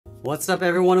What's up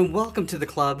everyone and welcome to the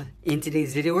club. In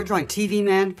today's video we're drawing TV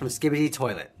Man from Skibidi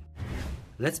Toilet.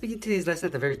 Let's begin today's lesson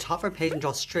at the very top of our page and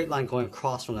draw a straight line going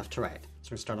across from left to right. So we're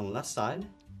going to start on the left side.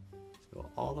 Let's go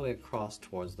all the way across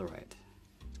towards the right.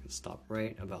 It's going to stop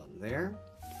right about there.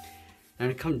 Now we're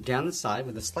going to come down the side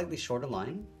with a slightly shorter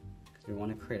line because we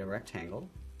want to create a rectangle.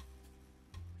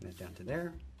 And then down to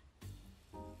there.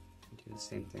 And do the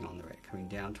same thing on the right, coming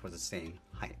down towards the same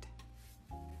height.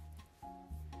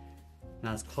 Now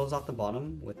let's close off the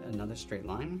bottom with another straight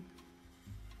line.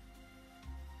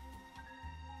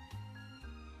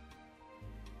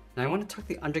 Now I want to tuck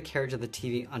the undercarriage of the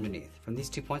TV underneath. From these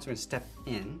 2 points we're going to step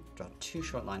in, draw 2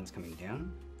 short lines coming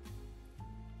down,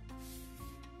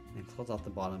 and close off the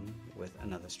bottom with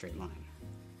another straight line.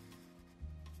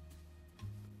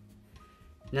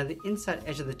 Now the inside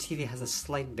edge of the TV has a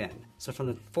slight bend, so from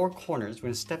the 4 corners we're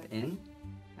going to step in,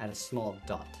 add a small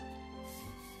dot.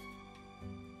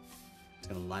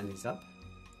 Going to line these up.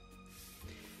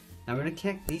 Now we're going to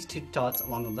connect these 2 dots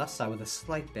along the left side with a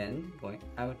slight bend, going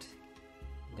out,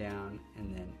 down,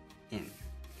 and then in. And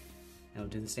we'll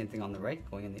do the same thing on the right,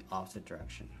 going in the opposite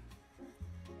direction.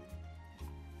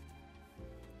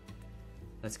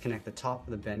 Let's connect the top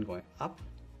of the bend going up,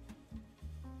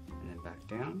 and then back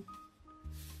down,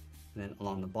 and then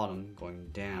along the bottom going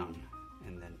down,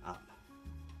 and then up.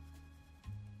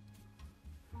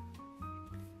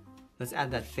 Let's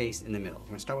add that face in the middle. We're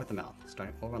going to start with the mouth.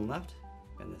 Starting over on the left,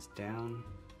 bend this down,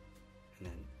 and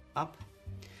then up.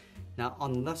 Now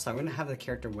on the left side, we're going to have the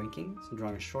character winking. So I'm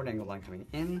drawing a short angle line coming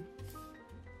in.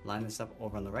 Line this up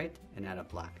over on the right, and add a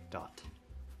black dot.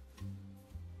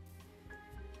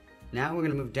 Now we're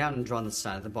going to move down and draw on the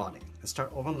side of the body. Let's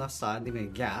start over on the left side, leaving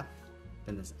a gap.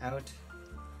 Bend this out,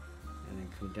 and then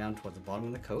come down towards the bottom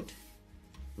of the coat.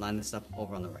 Line this up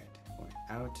over on the right. Going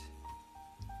out,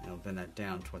 and we'll bend that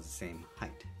down towards the same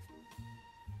height.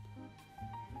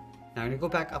 Now I'm going to go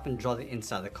back up and draw the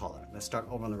inside of the collar. Let's start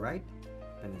over on the right,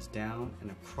 bend this down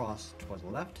and across towards the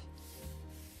left.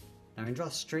 Now I'm going to draw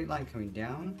a straight line coming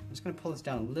down. I'm just going to pull this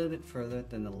down a little bit further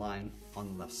than the line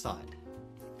on the left side.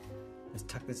 Let's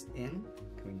tuck this in,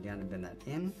 coming down and bend that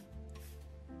in.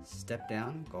 Step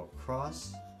down, go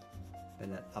across,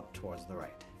 bend that up towards the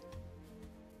right.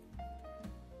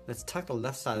 Let's tuck the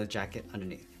left side of the jacket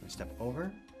underneath. We're going to step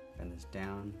over, bend this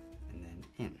down, and then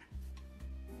in.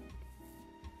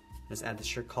 Let's add the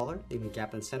shirt collar, leaving a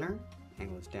gap in the center,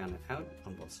 angle this down and out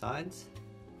on both sides.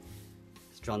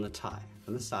 Let's draw on the tie.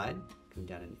 From the side, come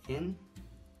down and in,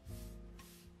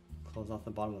 close off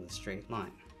the bottom with a straight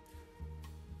line.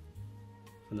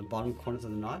 From the bottom corners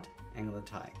of the knot, angle the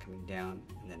tie, coming down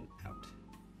and then out.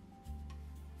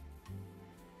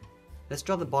 Let's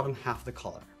draw the bottom half of the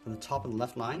collar. From the top of the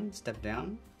left line, step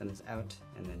down, bend this out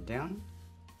and then down.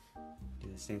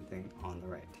 Do the same thing on the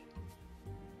right.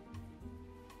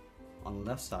 On the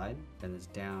left side, bend this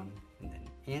down and then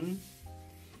in.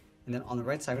 And then on the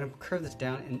right side, we're going to curve this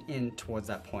down and in towards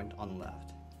that point on the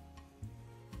left.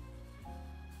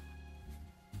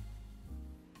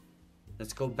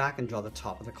 Let's go back and draw the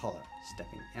top of the collar.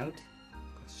 Stepping out,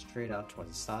 go straight out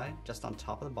towards the side, just on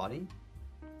top of the body.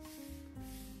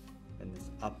 Bend this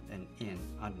up and in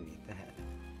underneath the head.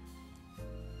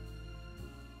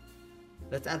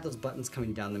 Let's add those buttons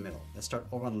coming down the middle. Let's start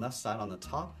over on the left side on the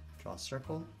top, draw a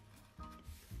circle,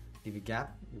 leave a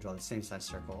gap, and draw the same size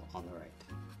circle on the right.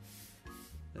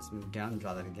 Let's move down and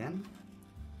draw that again.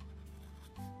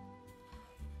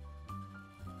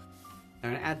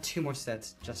 I'm going to add 2 more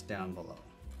sets just down below.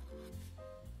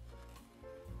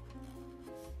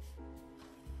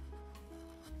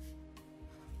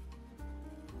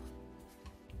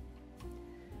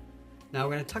 Now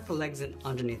we're going to tuck the legs in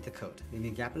underneath the coat,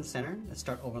 leaving a gap in the center. Let's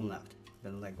start over on the left.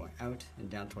 Bend the leg going out and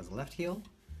down towards the left heel.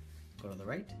 Go to the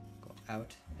right, go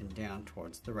out and down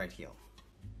towards the right heel.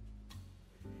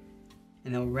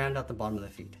 And then we'll round out the bottom of the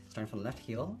feet. Starting from the left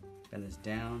heel, bend this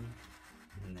down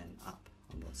and then up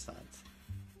on both sides.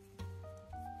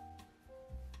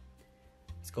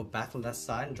 Let's go back to the left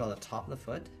side and draw the top of the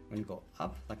foot. We're going to go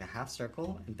up like a half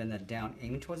circle and bend that down,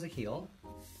 aiming towards the heel.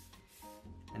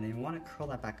 And then you want to curl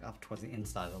that back up towards the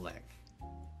inside of the leg.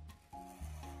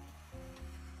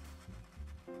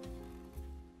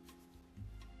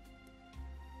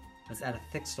 Let's add a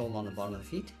thick sole on the bottom of the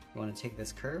feet. You want to take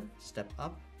this curve, step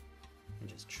up, and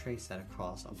just trace that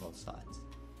across on both sides.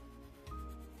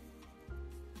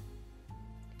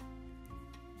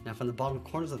 Now from the bottom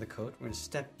corners of the coat, we're going to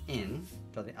step in,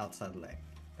 draw the outside of the leg.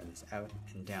 Bend this out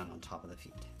and down on top of the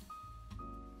feet.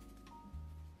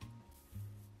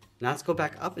 Now let's go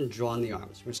back up and draw on the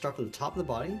arms. We're going to start from the top of the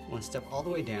body. We want to step all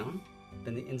the way down,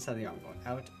 bend the inside of the arm, going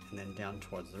out and then down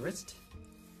towards the wrist.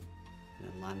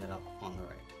 and then line that up on the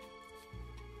right.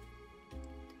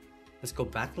 Let's go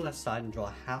back to the left side and draw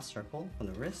a half circle from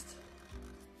the wrist.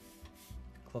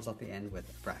 Close off the end with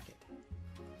a bracket.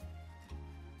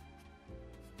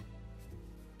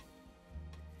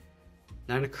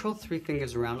 Now I'm going to curl 3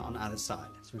 fingers around on either side.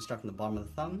 So we're going to start from the bottom of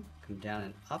the thumb, come down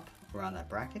and up around that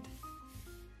bracket,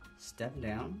 step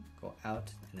down, go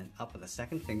out and then up with the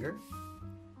second finger,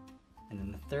 and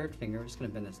then the third finger, we're just going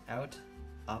to bend this out,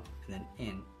 up, and then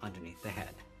in underneath the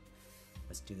head.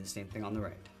 Let's do the same thing on the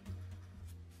right.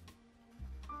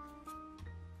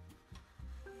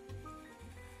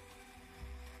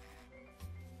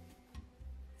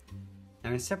 Now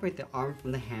I'm going to separate the arm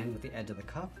from the hand with the edge of the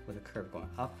cup with a curve going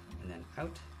up and then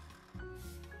out.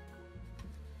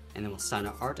 And then we'll sign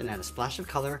our art and add a splash of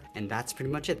color, and that's pretty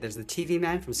much it. There's the TV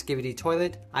man from Skibidi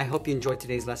Toilet. I hope you enjoyed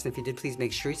today's lesson. If you did, please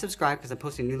make sure you subscribe because I'm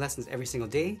posting new lessons every single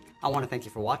day. I want to thank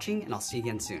you for watching, and I'll see you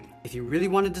again soon. If you really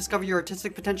want to discover your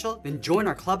artistic potential, then join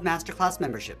our Club Masterclass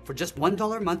membership. For just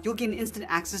 $1 a month, you'll gain instant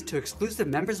access to exclusive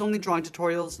members-only drawing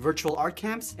tutorials, virtual art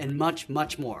camps, and much,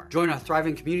 much more. Join our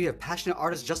thriving community of passionate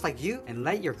artists just like you, and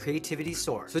let your creativity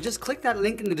soar. So just click that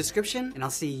link in the description, and I'll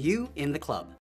see you in the club.